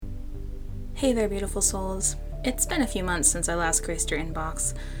Hey there, beautiful souls. It's been a few months since I last graced your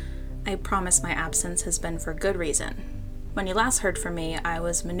inbox. I promise my absence has been for good reason. When you last heard from me, I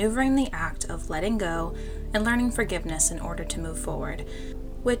was maneuvering the act of letting go and learning forgiveness in order to move forward,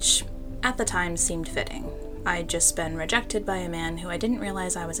 which at the time seemed fitting. I'd just been rejected by a man who I didn't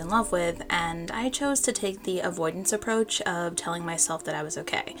realize I was in love with, and I chose to take the avoidance approach of telling myself that I was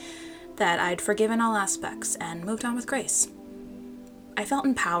okay, that I'd forgiven all aspects and moved on with grace. I felt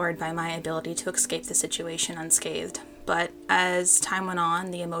empowered by my ability to escape the situation unscathed, but as time went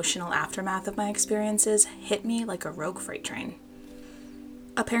on, the emotional aftermath of my experiences hit me like a rogue freight train.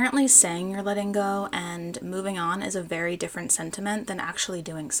 Apparently, saying you're letting go and moving on is a very different sentiment than actually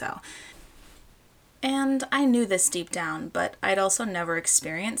doing so. And I knew this deep down, but I'd also never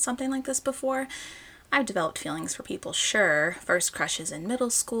experienced something like this before. I've developed feelings for people, sure, first crushes in middle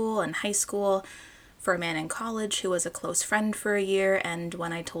school and high school, for a man in college who was a close friend for a year, and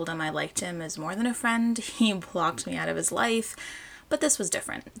when I told him I liked him as more than a friend, he blocked me out of his life. But this was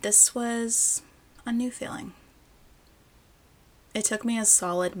different. This was a new feeling. It took me a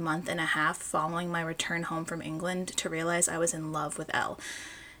solid month and a half following my return home from England to realize I was in love with Elle.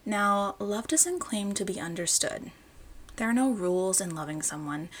 Now, love doesn't claim to be understood. There are no rules in loving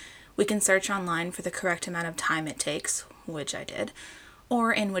someone. We can search online for the correct amount of time it takes, which I did,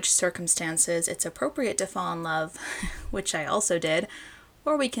 or in which circumstances it's appropriate to fall in love, which I also did,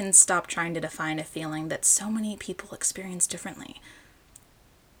 or we can stop trying to define a feeling that so many people experience differently.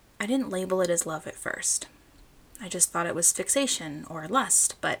 I didn't label it as love at first. I just thought it was fixation or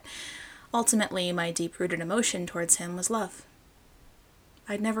lust, but ultimately my deep-rooted emotion towards him was love.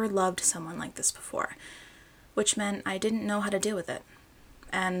 I'd never loved someone like this before, which meant I didn't know how to deal with it.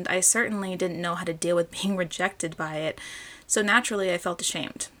 And I certainly didn't know how to deal with being rejected by it, so naturally I felt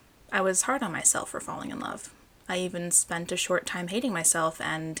ashamed. I was hard on myself for falling in love. I even spent a short time hating myself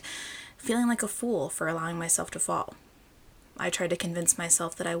and feeling like a fool for allowing myself to fall. I tried to convince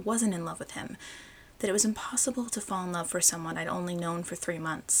myself that I wasn't in love with him, that it was impossible to fall in love for someone I'd only known for 3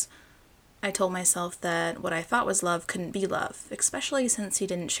 months. I told myself that what I thought was love couldn't be love, especially since he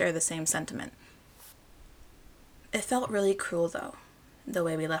didn't share the same sentiment. It felt really cruel, though, the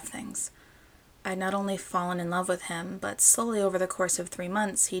way we left things. I'd not only fallen in love with him, but slowly over the course of 3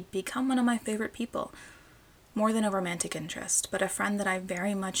 months, he'd become one of my favorite people. More than a romantic interest, but a friend that I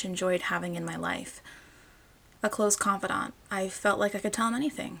very much enjoyed having in my life. A close confidant. I felt like I could tell him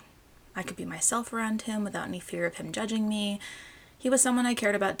anything. I could be myself around him without any fear of him judging me. He was someone I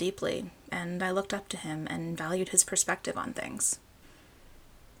cared about deeply, and I looked up to him and valued his perspective on things.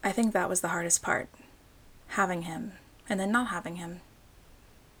 I think that was the hardest part. Having him, and then not having him.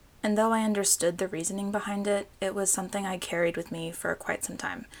 And though I understood the reasoning behind it, it was something I carried with me for quite some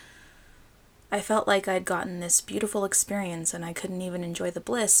time. I felt like I'd gotten this beautiful experience and I couldn't even enjoy the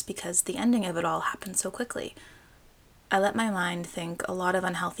bliss because the ending of it all happened so quickly. I let my mind think a lot of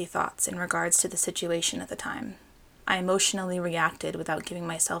unhealthy thoughts in regards to the situation at the time. I emotionally reacted without giving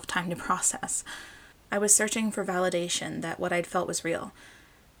myself time to process. I was searching for validation that what I'd felt was real.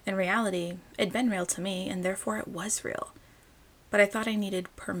 In reality, it'd been real to me, and therefore it was real. But I thought I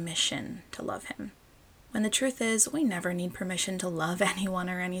needed permission to love him. When the truth is, we never need permission to love anyone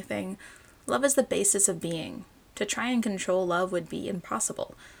or anything. Love is the basis of being. To try and control love would be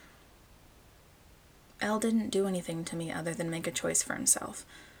impossible. Elle didn't do anything to me other than make a choice for himself.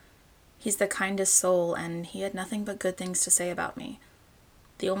 He's the kindest soul, and he had nothing but good things to say about me.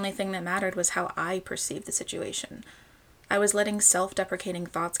 The only thing that mattered was how I perceived the situation. I was letting self-deprecating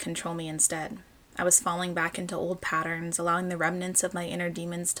thoughts control me instead. I was falling back into old patterns, allowing the remnants of my inner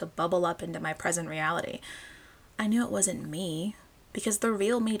demons to bubble up into my present reality. I knew it wasn't me, because the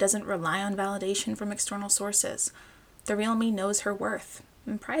real me doesn't rely on validation from external sources. The real me knows her worth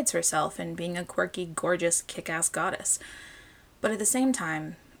and prides herself in being a quirky, gorgeous, kick-ass goddess. But at the same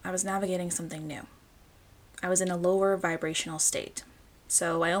time, I was navigating something new. I was in a lower vibrational state,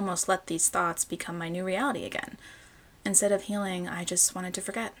 so I almost let these thoughts become my new reality again. Instead of healing, I just wanted to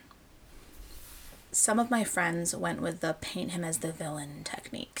forget. Some of my friends went with the paint him as the villain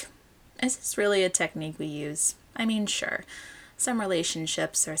technique. Is this really a technique we use? I mean, sure. Some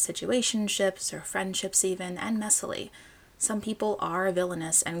relationships are situationships or friendships even, and messily. Some people are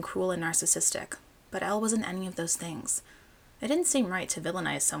villainous and cruel and narcissistic, but Elle wasn't any of those things. It didn't seem right to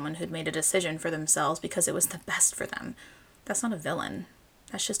villainize someone who'd made a decision for themselves because it was the best for them. That's not a villain.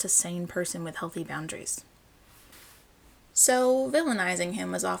 That's just a sane person with healthy boundaries. So, villainizing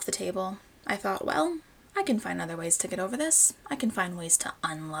him was off the table. I thought, well, I can find other ways to get over this. I can find ways to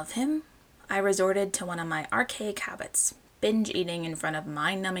unlove him. I resorted to one of my archaic habits, binge eating in front of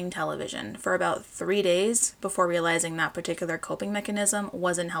mind-numbing television for about 3 days before realizing that particular coping mechanism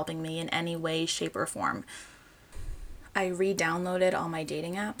wasn't helping me in any way, shape, or form. I re-downloaded all my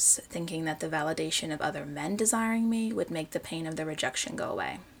dating apps, thinking that the validation of other men desiring me would make the pain of the rejection go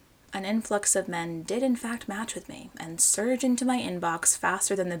away. An influx of men did in fact match with me and surge into my inbox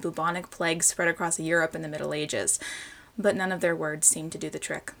faster than the bubonic plague spread across Europe in the Middle Ages, but none of their words seemed to do the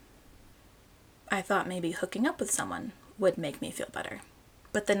trick. I thought maybe hooking up with someone would make me feel better.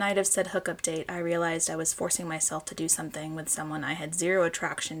 But the night of said hookup date, I realized I was forcing myself to do something with someone I had zero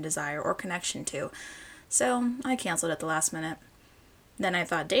attraction, desire, or connection to, so I canceled at the last minute. Then I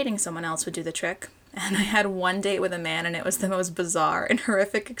thought dating someone else would do the trick, and I had one date with a man, and it was the most bizarre and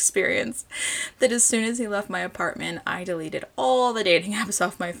horrific experience that as soon as he left my apartment, I deleted all the dating apps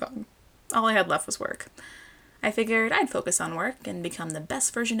off my phone. All I had left was work. I figured I'd focus on work and become the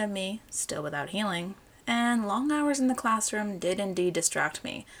best version of me, still without healing, and long hours in the classroom did indeed distract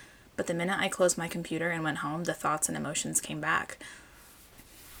me, but the minute I closed my computer and went home, the thoughts and emotions came back.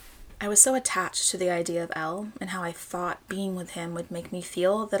 I was so attached to the idea of Elle and how I thought being with him would make me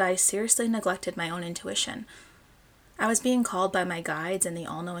feel that I seriously neglected my own intuition. I was being called by my guides and the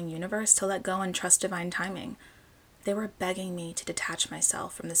all-knowing universe to let go and trust divine timing. They were begging me to detach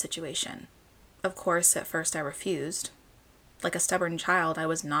myself from the situation. Of course, at first I refused. Like a stubborn child, I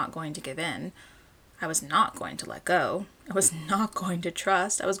was not going to give in. I was not going to let go. I was not going to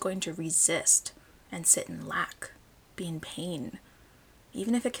trust. I was going to resist and sit in lack, be in pain,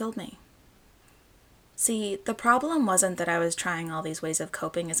 even if it killed me. See, the problem wasn't that I was trying all these ways of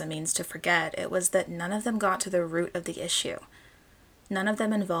coping as a means to forget. It was that none of them got to the root of the issue. None of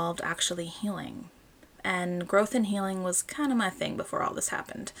them involved actually healing. And growth and healing was kind of my thing before all this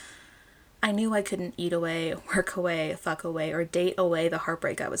happened. I knew I couldn't eat away, work away, fuck away, or date away the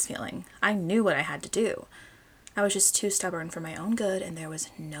heartbreak I was feeling. I knew what I had to do. I was just too stubborn for my own good, and there was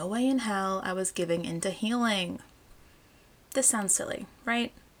no way in hell I was giving into healing. This sounds silly,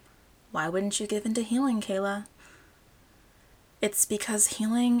 right? Why wouldn't you give into healing, Kayla? It's because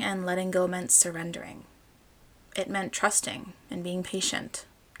healing and letting go meant surrendering. It meant trusting and being patient,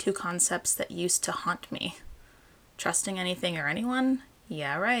 two concepts that used to haunt me. Trusting anything or anyone?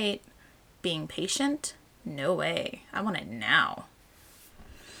 Yeah, right. Being patient? No way. I want it now.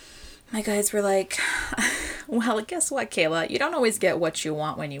 My guides were like, well, guess what, Kayla? You don't always get what you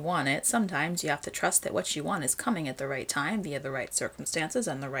want when you want it. Sometimes you have to trust that what you want is coming at the right time via the right circumstances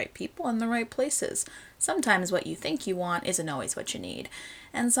and the right people and the right places. Sometimes what you think you want isn't always what you need.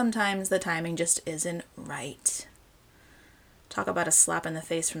 And sometimes the timing just isn't right. Talk about a slap in the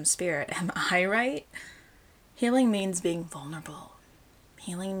face from spirit. Am I right? Healing means being vulnerable.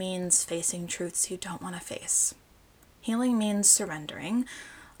 Healing means facing truths you don't want to face. Healing means surrendering,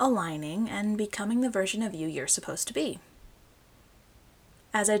 aligning, and becoming the version of you you're supposed to be.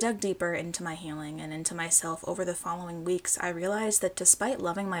 As I dug deeper into my healing and into myself over the following weeks, I realized that despite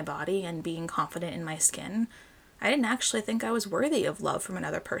loving my body and being confident in my skin, I didn't actually think I was worthy of love from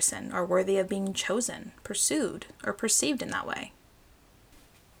another person or worthy of being chosen, pursued, or perceived in that way.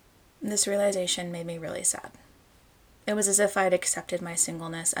 This realization made me really sad. It was as if I had accepted my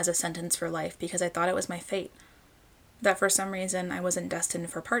singleness as a sentence for life because I thought it was my fate. That for some reason I wasn't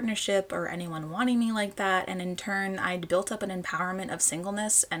destined for partnership or anyone wanting me like that, and in turn I'd built up an empowerment of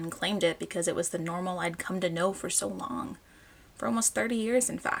singleness and claimed it because it was the normal I'd come to know for so long. For almost 30 years,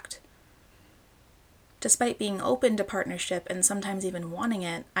 in fact. Despite being open to partnership and sometimes even wanting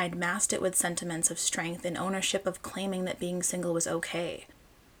it, I'd masked it with sentiments of strength and ownership of claiming that being single was okay.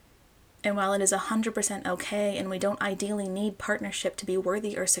 And while it is 100% okay and we don't ideally need partnership to be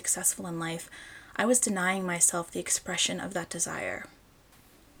worthy or successful in life, I was denying myself the expression of that desire.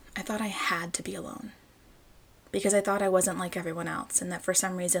 I thought I had to be alone. Because I thought I wasn't like everyone else and that for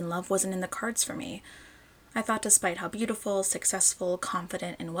some reason love wasn't in the cards for me. I thought despite how beautiful, successful,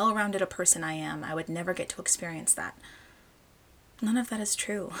 confident, and well-rounded a person I am, I would never get to experience that. None of that is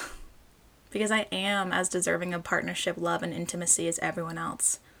true. Because I am as deserving of partnership, love, and intimacy as everyone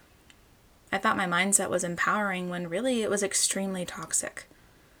else. I thought my mindset was empowering when really it was extremely toxic.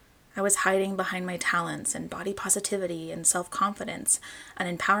 I was hiding behind my talents and body positivity and self-confidence,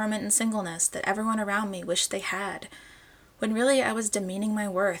 an empowerment and singleness that everyone around me wished they had, when really I was demeaning my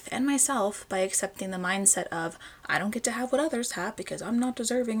worth and myself by accepting the mindset of, I don't get to have what others have because I'm not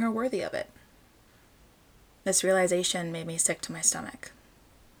deserving or worthy of it. This realization made me sick to my stomach.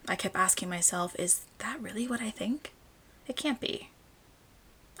 I kept asking myself, is that really what I think? It can't be.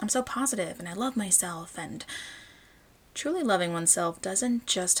 I'm so positive and I love myself, and truly loving oneself doesn't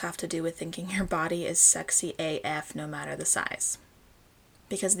just have to do with thinking your body is sexy AF no matter the size.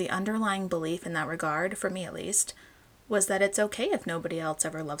 Because the underlying belief in that regard, for me at least, was that it's okay if nobody else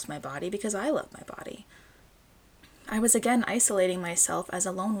ever loves my body because I love my body. I was again isolating myself as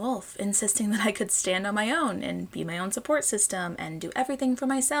a lone wolf, insisting that I could stand on my own and be my own support system and do everything for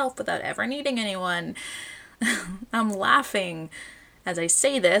myself without ever needing anyone. I'm laughing as I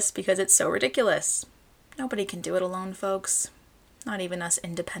say this because it's so ridiculous. Nobody can do it alone, folks. Not even us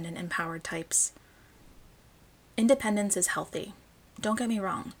independent, empowered types. Independence is healthy. Don't get me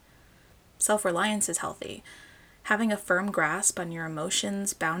wrong. Self-reliance is healthy. Having a firm grasp on your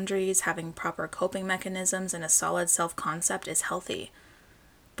emotions, boundaries, having proper coping mechanisms, and a solid self-concept is healthy.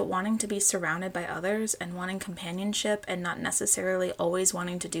 But wanting to be surrounded by others and wanting companionship and not necessarily always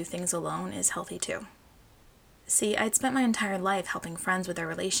wanting to do things alone is healthy too. See, I'd spent my entire life helping friends with their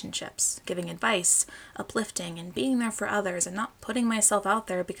relationships, giving advice, uplifting, and being there for others and not putting myself out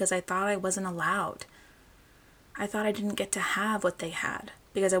there because I thought I wasn't allowed. I thought I didn't get to have what they had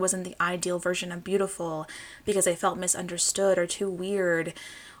because I wasn't the ideal version of beautiful, because I felt misunderstood or too weird,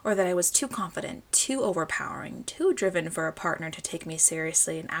 or that I was too confident, too overpowering, too driven for a partner to take me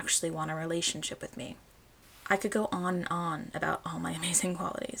seriously and actually want a relationship with me. I could go on and on about all my amazing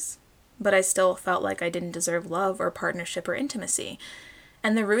qualities, but I still felt like I didn't deserve love or partnership or intimacy.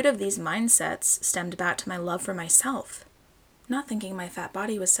 And the root of these mindsets stemmed back to my love for myself. Not thinking my fat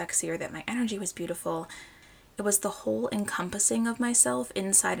body was sexy or that my energy was beautiful. It was the whole encompassing of myself,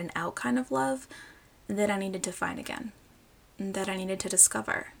 inside and out kind of love, that I needed to find again. That I needed to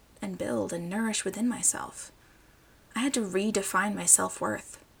discover and build and nourish within myself. I had to redefine my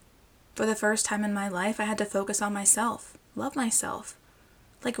self-worth. For the first time in my life, I had to focus on myself, love myself.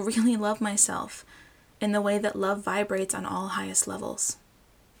 Like really love myself, in the way that love vibrates on all highest levels.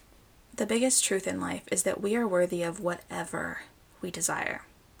 The biggest truth in life is that we are worthy of whatever we desire,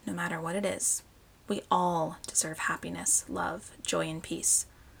 no matter what it is. We all deserve happiness, love, joy, and peace.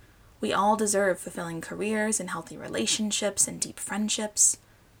 We all deserve fulfilling careers and healthy relationships and deep friendships.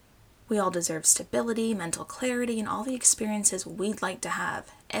 We all deserve stability, mental clarity, and all the experiences we'd like to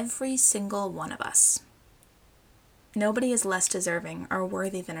have, every single one of us. Nobody is less deserving or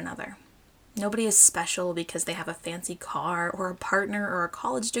worthy than another. Nobody is special because they have a fancy car or a partner or a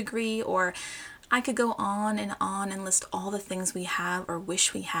college degree, or I could go on and list all the things we have or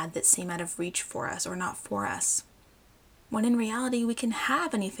wish we had that seem out of reach for us or not for us. When in reality, we can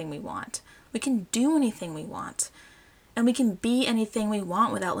have anything we want. We can do anything we want. And we can be anything we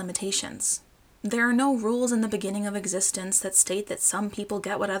want without limitations. There are no rules in the beginning of existence that state that some people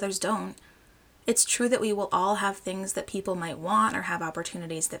get what others don't. It's true that we will all have things that people might want or have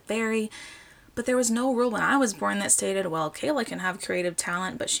opportunities that vary, but there was no rule when I was born that stated, well, Kayla can have creative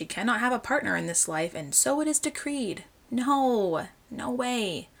talent, but she cannot have a partner in this life, and so it is decreed. No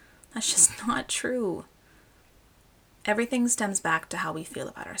way. That's just not true. Everything stems back to how we feel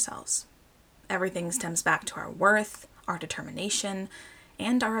about ourselves. Everything stems back to our worth, our determination,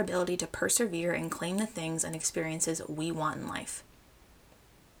 and our ability to persevere and claim the things and experiences we want in life.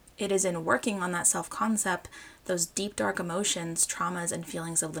 It is in working on that self-concept, those deep, dark emotions, traumas, and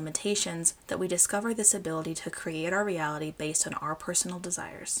feelings of limitations that we discover this ability to create our reality based on our personal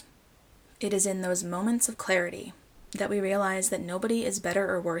desires. It is in those moments of clarity that we realize that nobody is better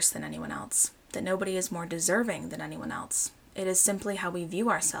or worse than anyone else, that nobody is more deserving than anyone else. It is simply how we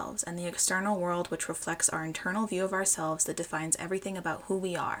view ourselves and the external world which reflects our internal view of ourselves that defines everything about who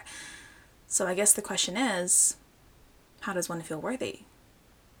we are. So I guess the question is, how does one feel worthy?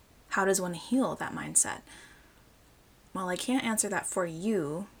 How does one heal that mindset? Well, I can't answer that for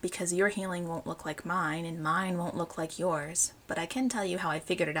you because your healing won't look like mine and mine won't look like yours, but I can tell you how I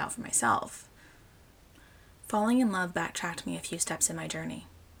figured it out for myself. Falling in love backtracked me a few steps in my journey.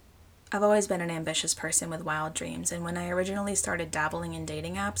 I've always been an ambitious person with wild dreams, and when I originally started dabbling in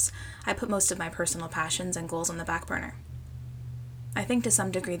dating apps, I put most of my personal passions and goals on the back burner. I think to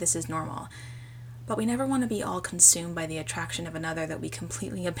some degree this is normal, but we never want to be all consumed by the attraction of another that we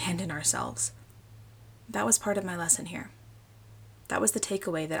completely abandon ourselves. That was part of my lesson here. That was the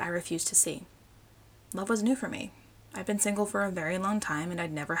takeaway that I refused to see. Love was new for me. I've been single for a very long time, and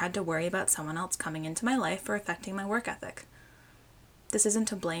I'd never had to worry about someone else coming into my life or affecting my work ethic. This isn't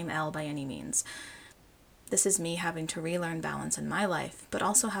to blame Elle by any means. This is me having to relearn balance in my life, but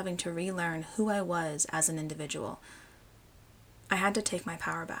also having to relearn who I was as an individual. I had to take my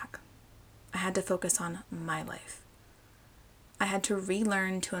power back. I had to focus on my life. I had to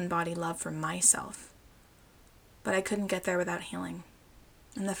relearn to embody love for myself. But I couldn't get there without healing.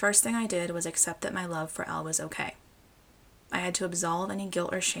 And the first thing I did was accept that my love for Elle was okay. I had to absolve any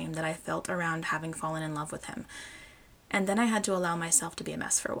guilt or shame that I felt around having fallen in love with him. And then I had to allow myself to be a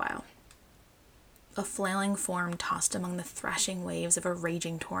mess for a while. A flailing form tossed among the thrashing waves of a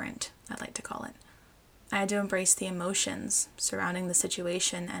raging torrent, I'd like to call it. I had to embrace the emotions surrounding the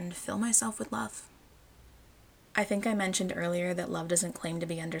situation and fill myself with love. I think I mentioned earlier that love doesn't claim to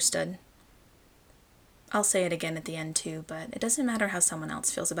be understood. I'll say it again at the end too, but it doesn't matter how someone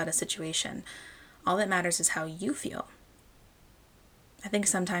else feels about a situation. All that matters is how you feel. I think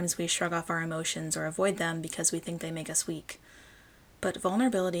sometimes we shrug off our emotions or avoid them because we think they make us weak. But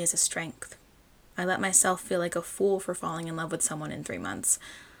vulnerability is a strength. I let myself feel like a fool for falling in love with someone in 3 months.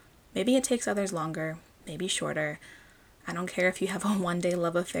 Maybe it takes others longer, maybe shorter. I don't care if you have a one-day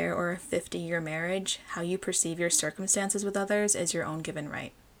love affair or a 50-year marriage. How you perceive your circumstances with others is your own given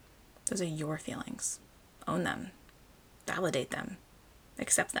right. Those are your feelings. Own them. Validate them.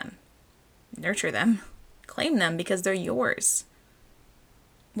 Accept them. Nurture them. Claim them because they're yours.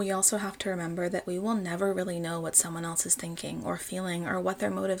 We also have to remember that we will never really know what someone else is thinking or feeling or what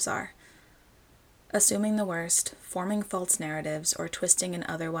their motives are. Assuming the worst, forming false narratives, or twisting an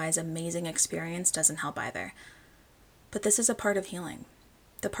otherwise amazing experience doesn't help either. But this is a part of healing.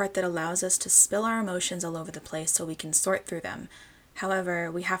 The part that allows us to spill our emotions all over the place so we can sort through them. However,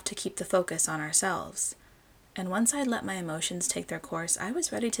 we have to keep the focus on ourselves. And once I'd let my emotions take their course, I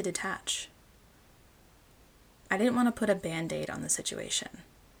was ready to detach. I didn't want to put a band-aid on the situation.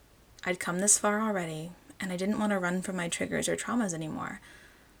 I'd come this far already, and I didn't want to run from my triggers or traumas anymore.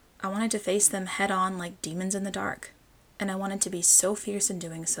 I wanted to face them head-on like demons in the dark, and I wanted to be so fierce in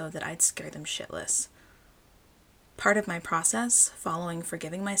doing so that I'd scare them shitless. Part of my process, following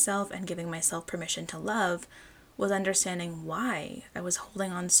forgiving myself and giving myself permission to love, was understanding why I was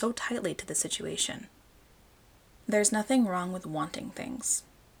holding on so tightly to the situation. There's nothing wrong with wanting things.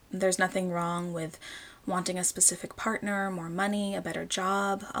 There's nothing wrong with wanting a specific partner, more money, a better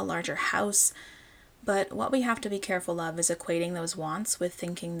job, a larger house. But what we have to be careful of is equating those wants with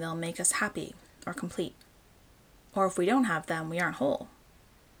thinking they'll make us happy or complete. Or if we don't have them, we aren't whole.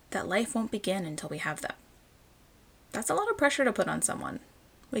 That life won't begin until we have them. That's a lot of pressure to put on someone.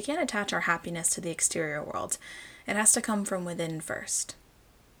 We can't attach our happiness to the exterior world. It has to come from within first.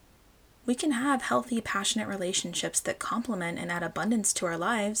 We can have healthy, passionate relationships that complement and add abundance to our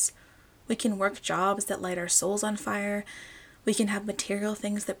lives. We can work jobs that light our souls on fire. We can have material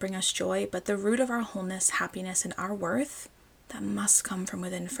things that bring us joy, but the root of our wholeness, happiness, and our worth, that must come from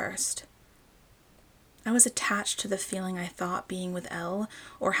within first. I was attached to the feeling I thought being with Elle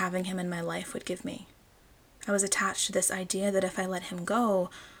or having him in my life would give me. I was attached to this idea that if I let him go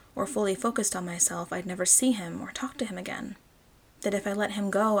or fully focused on myself, I'd never see him or talk to him again. That if I let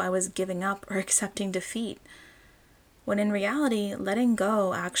him go, I was giving up or accepting defeat. When in reality, letting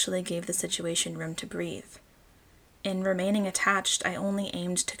go actually gave the situation room to breathe. In remaining attached, I only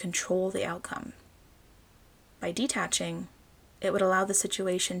aimed to control the outcome. By detaching, it would allow the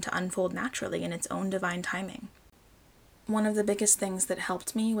situation to unfold naturally in its own divine timing. One of the biggest things that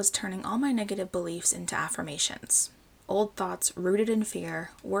helped me was turning all my negative beliefs into affirmations. Old thoughts rooted in fear,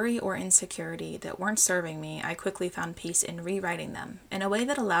 worry, or insecurity that weren't serving me, I quickly found peace in rewriting them in a way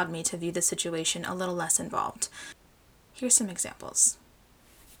that allowed me to view the situation a little less involved. Here's some examples.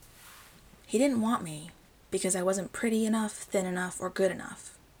 He didn't want me because I wasn't pretty enough, thin enough, or good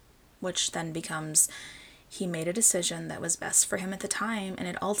enough, which then becomes he made a decision that was best for him at the time, and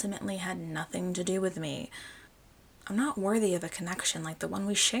it ultimately had nothing to do with me. I'm not worthy of a connection like the one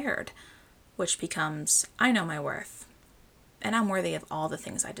we shared, which becomes I know my worth, and I'm worthy of all the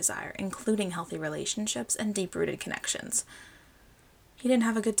things I desire, including healthy relationships and deep-rooted connections. He didn't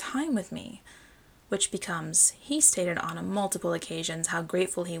have a good time with me, which becomes he stated on multiple occasions how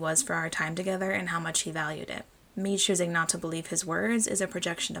grateful he was for our time together and how much he valued it. Me choosing not to believe his words is a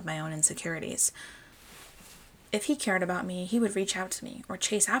projection of my own insecurities. If he cared about me, he would reach out to me or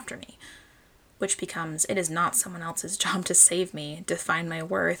chase after me, which becomes it is not someone else's job to save me, define my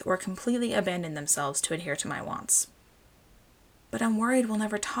worth, or completely abandon themselves to adhere to my wants. But I'm worried we'll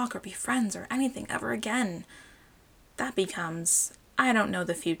never talk or be friends or anything ever again. That becomes I don't know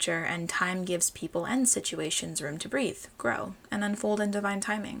the future, and time gives people and situations room to breathe, grow, and unfold in divine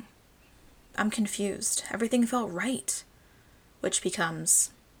timing. I'm confused. Everything felt right. Which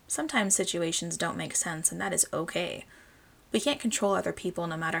becomes sometimes situations don't make sense, and that is okay. We can't control other people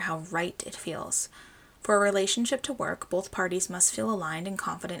no matter how right it feels. For a relationship to work, both parties must feel aligned and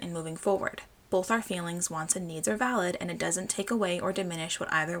confident in moving forward. Both our feelings, wants, and needs are valid, and it doesn't take away or diminish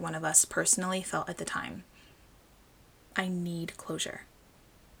what either one of us personally felt at the time. I need closure.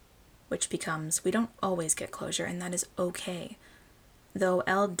 Which becomes we don't always get closure, and that is okay. Though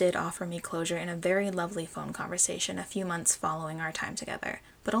Elle did offer me closure in a very lovely phone conversation a few months following our time together,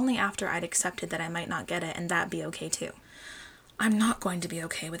 but only after I'd accepted that I might not get it, and that be okay too. I'm not going to be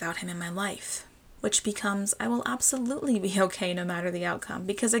okay without him in my life. which becomes I will absolutely be okay no matter the outcome,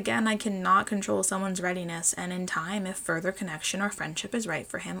 because again, I cannot control someone's readiness, and in time, if further connection or friendship is right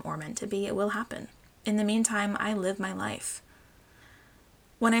for him or meant to be, it will happen. In the meantime, I live my life.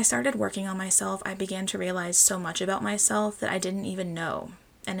 When I started working on myself, I began to realize so much about myself that I didn't even know,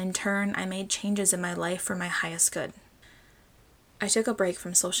 and in turn, I made changes in my life for my highest good. I took a break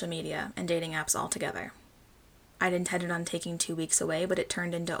from social media and dating apps altogether. I'd intended on taking 2 weeks away, but it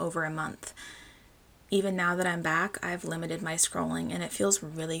turned into over a month. Even now that I'm back, I've limited my scrolling, and it feels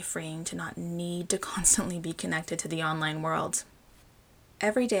really freeing to not need to constantly be connected to the online world.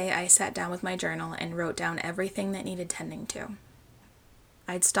 Every day, I sat down with my journal and wrote down everything that needed tending to.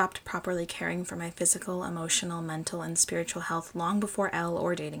 I'd stopped properly caring for my physical, emotional, mental, and spiritual health long before Elle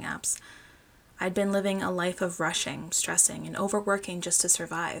or dating apps. I'd been living a life of rushing, stressing, and overworking just to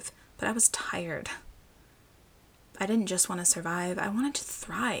survive, but I was tired. I didn't just want to survive, I wanted to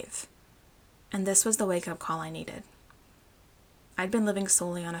thrive. And this was the wake-up call I needed. I'd been living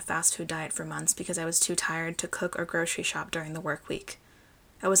solely on a fast food diet for months because I was too tired to cook or grocery shop during the work week.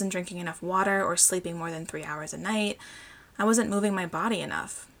 I wasn't drinking enough water or sleeping more than 3 hours a night. I wasn't moving my body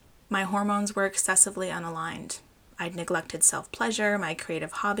enough. My hormones were excessively unaligned. I'd neglected self-pleasure, my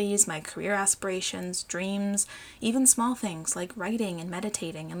creative hobbies, my career aspirations, dreams, even small things like writing and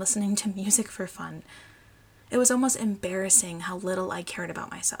meditating and listening to music for fun. It was almost embarrassing how little I cared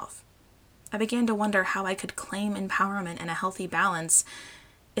about myself. I began to wonder how I could claim empowerment and a healthy balance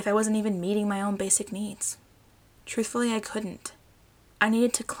if I wasn't even meeting my own basic needs. Truthfully, I couldn't. I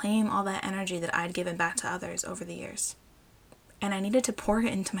needed to claim all that energy that I'd given back to others over the years. And I needed to pour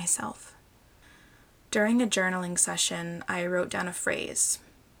it into myself. During a journaling session, I wrote down a phrase.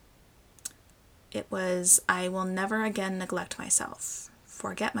 It was, I will never again neglect myself,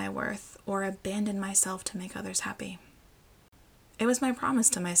 forget my worth, or abandon myself to make others happy. It was my promise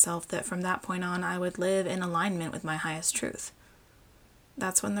to myself that from that point on, I would live in alignment with my highest truth.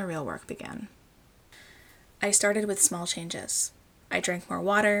 That's when the real work began. I started with small changes. I drank more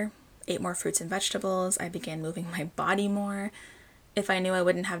water, ate more fruits and vegetables, I began moving my body more. If I knew I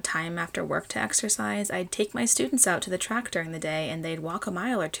wouldn't have time after work to exercise, I'd take my students out to the track during the day and they'd walk a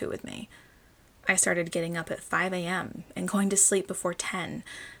mile or two with me. I started getting up at 5 a.m. and going to sleep before 10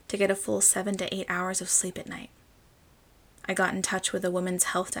 to get a full 7 to 8 hours of sleep at night. I got in touch with a women's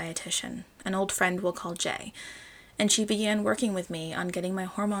health dietitian, an old friend we'll call Jay, and she began working with me on getting my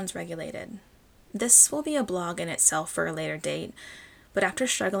hormones regulated. This will be a blog in itself for a later date, but after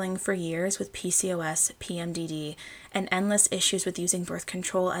struggling for years with PCOS, PMDD, and endless issues with using birth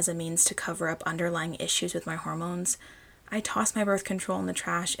control as a means to cover up underlying issues with my hormones, I tossed my birth control in the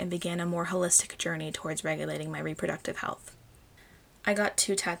trash and began a more holistic journey towards regulating my reproductive health. I got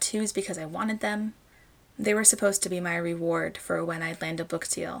 2 tattoos because I wanted them. They were supposed to be my reward for when I'd land a book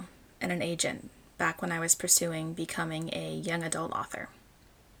deal and an agent back when I was pursuing becoming a young adult author.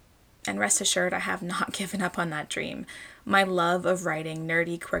 And rest assured, I have not given up on that dream. My love of writing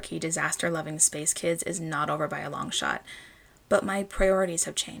nerdy, quirky, disaster-loving space kids is not over by a long shot. But my priorities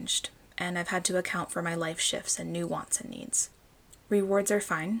have changed, and I've had to account for my life shifts and new wants and needs. Rewards are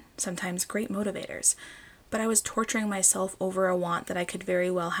fine, sometimes great motivators, but I was torturing myself over a want that I could very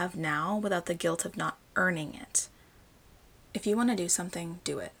well have now without the guilt of not earning it. If you want to do something,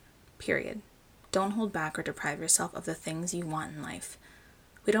 do it. Period. Don't hold back or deprive yourself of the things you want in life.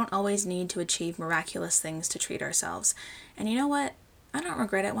 We don't always need to achieve miraculous things to treat ourselves. And you know what? I don't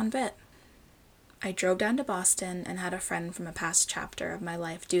regret it one bit. I drove down to Boston and had a friend from a past chapter of my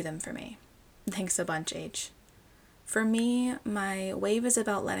life do them for me. Thanks a bunch, H. For me, my wave is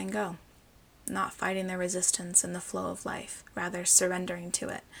about letting go. Not fighting the resistance and the flow of life, rather surrendering to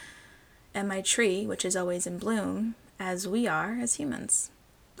it. And my tree, which is always in bloom, as we are as humans,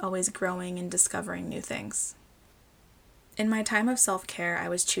 always growing and discovering new things. In my time of self-care, I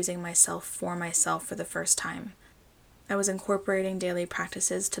was choosing myself for the first time. I was incorporating daily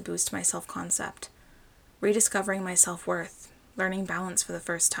practices to boost my self-concept, rediscovering my self-worth, learning balance for the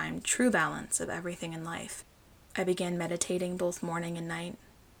first time, true balance of everything in life. I began meditating both morning and night.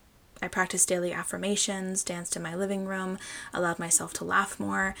 I practiced daily affirmations, danced in my living room, allowed myself to laugh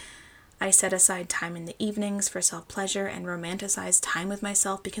more. I set aside time in the evenings for self-pleasure and romanticized time with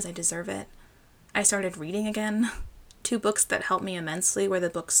myself because I deserve it. I started reading again. 2 books that helped me immensely were the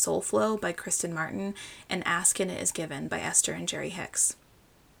books Soul Flow by Kristen Martin and Ask and It Is Given by Esther and Jerry Hicks.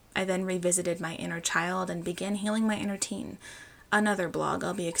 I then revisited my inner child and began healing my inner teen, another blog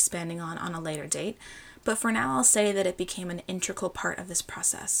I'll be expanding on a later date, but for now I'll say that it became an integral part of this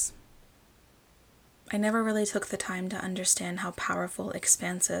process. I never really took the time to understand how powerful,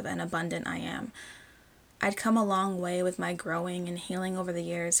 expansive, and abundant I am. I'd come a long way with my growing and healing over the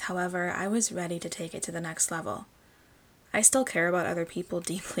years. However, I was ready to take it to the next level. I still care about other people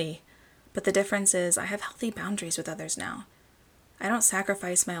deeply, but the difference is I have healthy boundaries with others now. I don't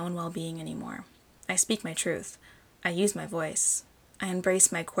sacrifice my own well-being anymore. I speak my truth. I use my voice. I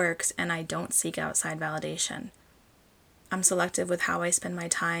embrace my quirks, and I don't seek outside validation. I'm selective with how I spend my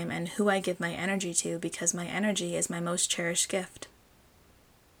time and who I give my energy to because my energy is my most cherished gift.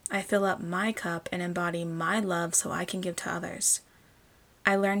 I fill up my cup and embody my love so I can give to others.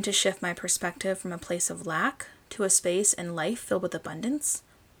 I learned to shift my perspective from a place of lack to a space in life filled with abundance.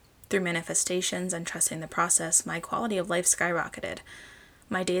 Through manifestations and trusting the process, my quality of life skyrocketed.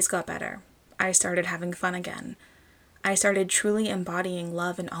 My days got better. I started having fun again. I started truly embodying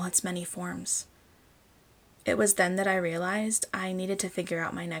love in all its many forms. It was then that I realized I needed to figure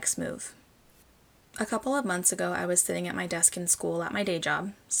out my next move. A couple of months ago, I was sitting at my desk in school at my day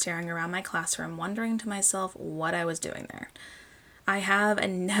job, staring around my classroom, wondering to myself what I was doing there. I have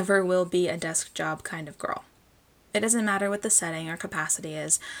and never will be a desk job kind of girl. It doesn't matter what the setting or capacity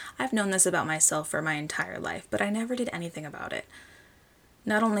is. I've known this about myself for my entire life, but I never did anything about it.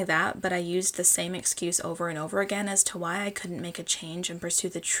 Not only that, but I used the same excuse over and over again as to why I couldn't make a change and pursue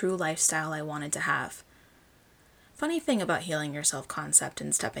the true lifestyle I wanted to have. Funny thing about healing your self-concept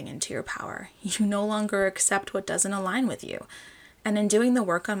and stepping into your power, you no longer accept what doesn't align with you. And in doing the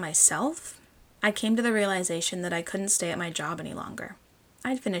work on myself, I came to the realization that I couldn't stay at my job any longer.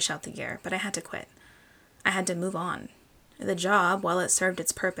 I'd finish out the year, but I had to quit. I had to move on. The job, while it served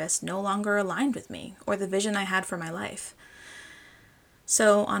its purpose, no longer aligned with me or the vision I had for my life.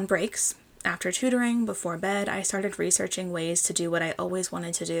 So on breaks, after tutoring, before bed, I started researching ways to do what I always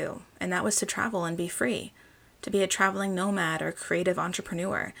wanted to do, and that was to travel and be free, to be a traveling nomad or creative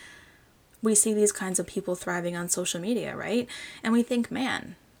entrepreneur. We see these kinds of people thriving on social media, right? And we think,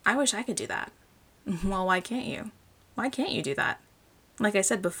 man, I wish I could do that. Well, why can't you? Why can't you do that? Like I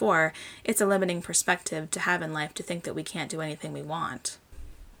said before, it's a limiting perspective to have in life to think that we can't do anything we want.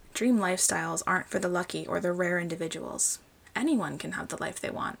 Dream lifestyles aren't for the lucky or the rare individuals. Anyone can have the life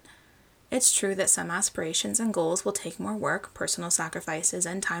they want. It's true that some aspirations and goals will take more work, personal sacrifices,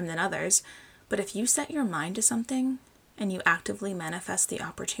 and time than others, but if you set your mind to something and you actively manifest the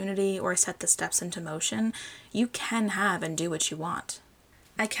opportunity or set the steps into motion, you can have and do what you want.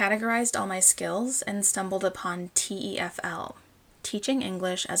 I categorized all my skills and stumbled upon TEFL, Teaching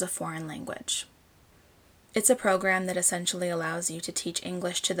English as a Foreign Language. It's a program that essentially allows you to teach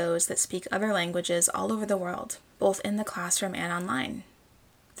English to those that speak other languages all over the world, both in the classroom and online.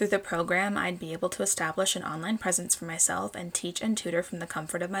 Through the program, I'd be able to establish an online presence for myself and teach and tutor from the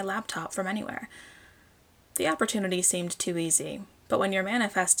comfort of my laptop from anywhere. The opportunity seemed too easy, but when you're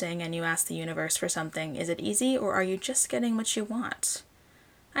manifesting and you ask the universe for something, is it easy or are you just getting what you want?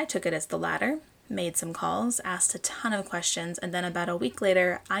 I took it as the latter, made some calls, asked a ton of questions, and then about a week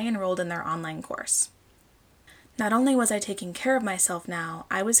later, I enrolled in their online course. Not only was I taking care of myself now,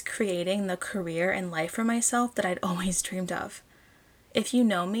 I was creating the career and life for myself that I'd always dreamed of. If you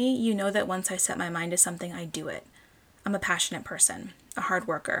know me, you know that once I set my mind to something, I do it. I'm a passionate person, a hard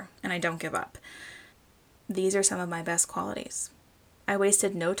worker, and I don't give up. These are some of my best qualities. I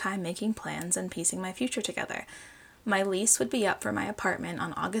wasted no time making plans and piecing my future together. My lease would be up for my apartment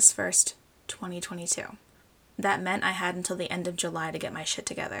on August 1st, 2022. That meant I had until the end of July to get my shit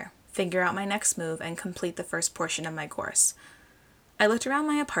together, figure out my next move, and complete the first portion of my course. I looked around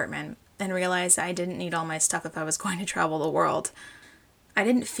my apartment and realized I didn't need all my stuff if I was going to travel the world. I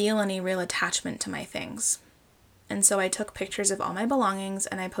didn't feel any real attachment to my things. And so I took pictures of all my belongings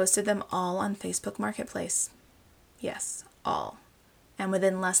and I posted them all on Facebook Marketplace. Yes, all. And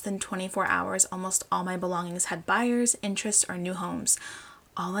within less than 24 hours, almost all my belongings had buyers, interests, or new homes.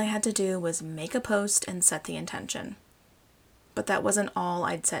 All I had to do was make a post and set the intention. But that wasn't all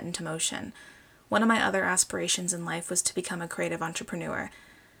I'd set into motion. One of my other aspirations in life was to become a creative entrepreneur.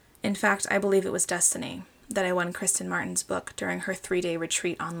 In fact, I believe it was destiny that I won Kristen Martin's book during her 3-day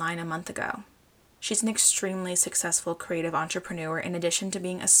retreat online a month ago. She's an extremely successful creative entrepreneur in addition to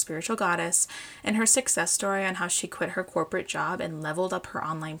being a spiritual goddess, and her success story on how she quit her corporate job and leveled up her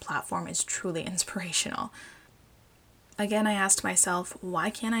online platform is truly inspirational. Again, I asked myself, why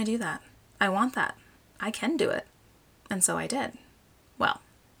can't I do that? I want that. I can do it. And so I did. Well,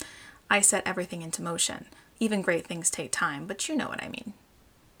 I set everything into motion. Even great things take time, but you know what I mean.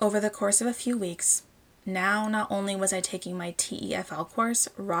 Over the course of a few weeks, now not only was I taking my TEFL course,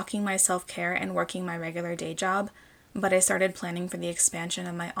 rocking my self-care, and working my regular day job, but I started planning for the expansion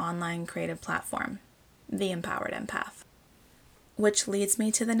of my online creative platform, the Empowered Empath. Which leads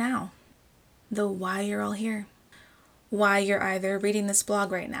me to the now, the why you're all here. Why you're either reading this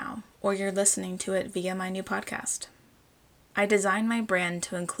blog right now, or you're listening to it via my new podcast. I designed my brand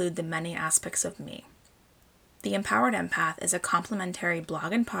to include the many aspects of me. The Empowered Empath is a complimentary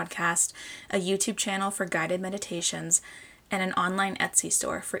blog and podcast, a YouTube channel for guided meditations, and an online Etsy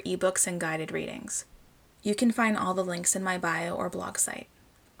store for ebooks and guided readings. You can find all the links in my bio or blog site,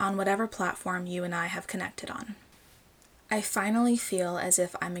 on whatever platform you and I have connected on. I finally feel as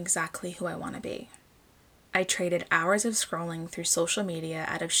if I'm exactly who I want to be. I traded hours of scrolling through social media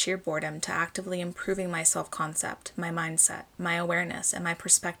out of sheer boredom to actively improving my self-concept, my mindset, my awareness, and my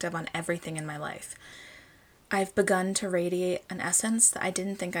perspective on everything in my life. I've begun to radiate an essence that I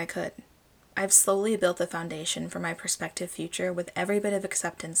didn't think I could. I've slowly built the foundation for my prospective future with every bit of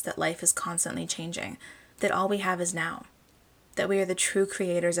acceptance that life is constantly changing, that all we have is now, that we are the true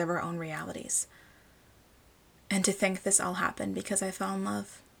creators of our own realities. And to think this all happened because I fell in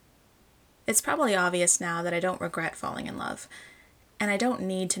love. It's probably obvious now that I don't regret falling in love, and I don't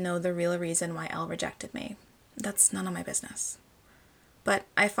need to know the real reason why Elle rejected me. That's none of my business. But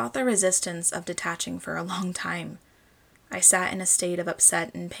I fought the resistance of detaching for a long time. I sat in a state of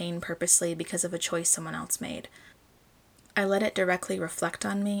upset and pain purposely because of a choice someone else made. I let it directly reflect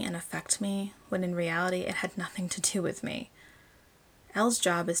on me and affect me, when in reality it had nothing to do with me. Elle's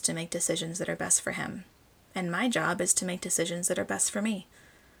job is to make decisions that are best for him, and my job is to make decisions that are best for me.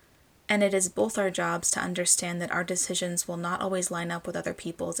 And it is both our jobs to understand that our decisions will not always line up with other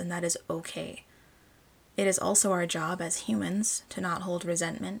people's, and that is okay. It is also our job as humans to not hold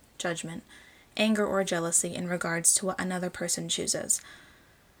resentment, judgment, anger, or jealousy in regards to what another person chooses.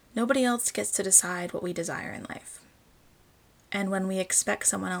 Nobody else gets to decide what we desire in life. And when we expect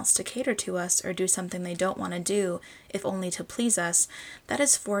someone else to cater to us or do something they don't want to do, if only to please us, that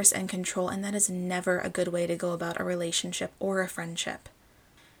is force and control, and that is never a good way to go about a relationship or a friendship.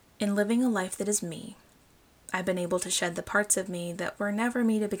 In living a life that is me, I've been able to shed the parts of me that were never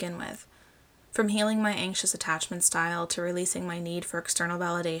me to begin with. From healing my anxious attachment style to releasing my need for external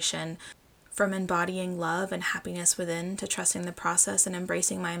validation, from embodying love and happiness within to trusting the process and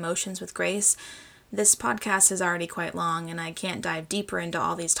embracing my emotions with grace. This podcast is already quite long and I can't dive deeper into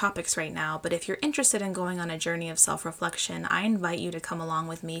all these topics right now, but if you're interested in going on a journey of self-reflection, I invite you to come along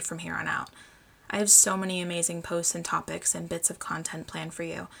with me from here on out. I have so many amazing posts and topics and bits of content planned for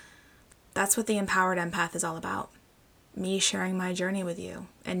you. That's what the Empowered Empath is all about. Me sharing my journey with you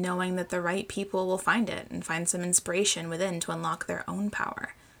and knowing that the right people will find it and find some inspiration within to unlock their own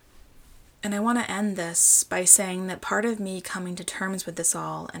power. And I want to end this by saying that part of me coming to terms with this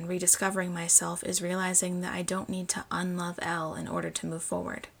all and rediscovering myself is realizing that I don't need to unlove Elle in order to move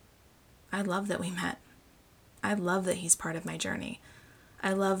forward. I love that we met. I love that he's part of my journey.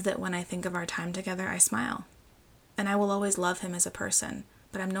 I love that when I think of our time together, I smile. And I will always love him as a person,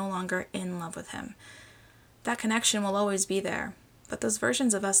 but I'm no longer in love with him. That connection will always be there, but those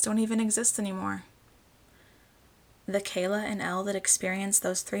versions of us don't even exist anymore. The Kayla and Elle that experienced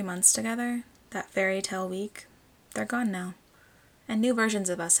those 3 months together, that fairy tale week, they're gone now, and new versions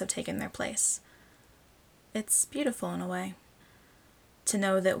of us have taken their place. It's beautiful in a way, to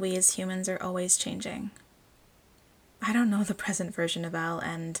know that we as humans are always changing. I don't know the present version of Elle,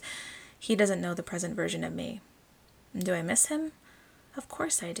 and he doesn't know the present version of me. Do I miss him? Of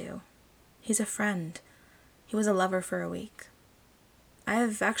course I do. He's a friend. He was a lover for a week. I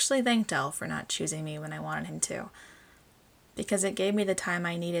have actually thanked Elle for not choosing me when I wanted him to, because it gave me the time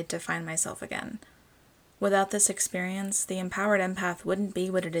I needed to find myself again. Without this experience, the Empowered Empath wouldn't be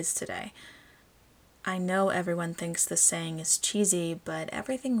what it is today. I know everyone thinks this saying is cheesy, but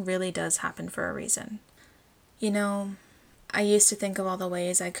everything really does happen for a reason. You know, I used to think of all the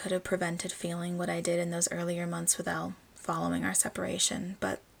ways I could have prevented feeling what I did in those earlier months with Elle, following our separation,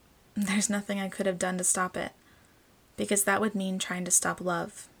 but there's nothing I could have done to stop it. Because that would mean trying to stop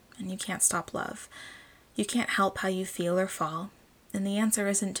love, and you can't stop love. You can't help how you feel or fall, and the answer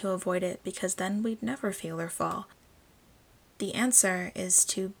isn't to avoid it because then we'd never feel or fall. The answer is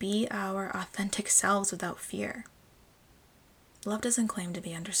to be our authentic selves without fear. Love doesn't claim to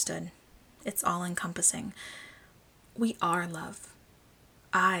be understood. It's all-encompassing. We are love.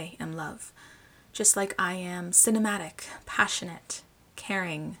 I am love. Just like I am cinematic, passionate,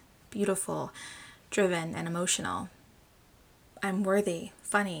 caring, beautiful, driven, and emotional. I'm worthy,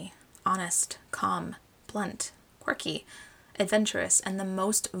 funny, honest, calm, blunt, quirky, adventurous, and the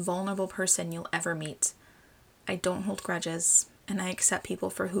most vulnerable person you'll ever meet. I don't hold grudges, and I accept people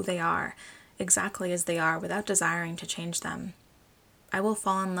for who they are, exactly as they are, without desiring to change them. I will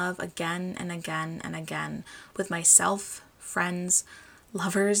fall in love again and again and again with myself, friends,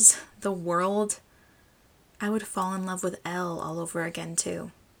 lovers, the world. I would fall in love with Elle all over again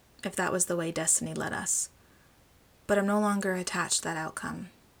too, if that was the way destiny led us. But I'm no longer attached to that outcome.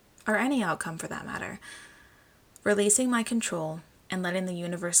 or any outcome for that matter. Releasing my control and letting the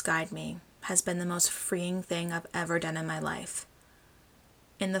universe guide me has been the most freeing thing I've ever done in my life.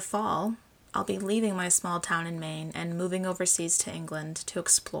 In the fall, I'll be leaving my small town in Maine and moving overseas to England to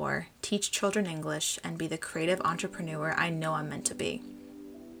explore, teach children English, and be the creative entrepreneur I know I'm meant to be.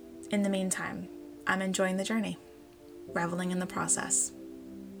 In the meantime, I'm enjoying the journey, reveling in the process,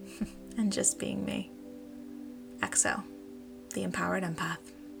 and just being me. XO, the Empowered Empath.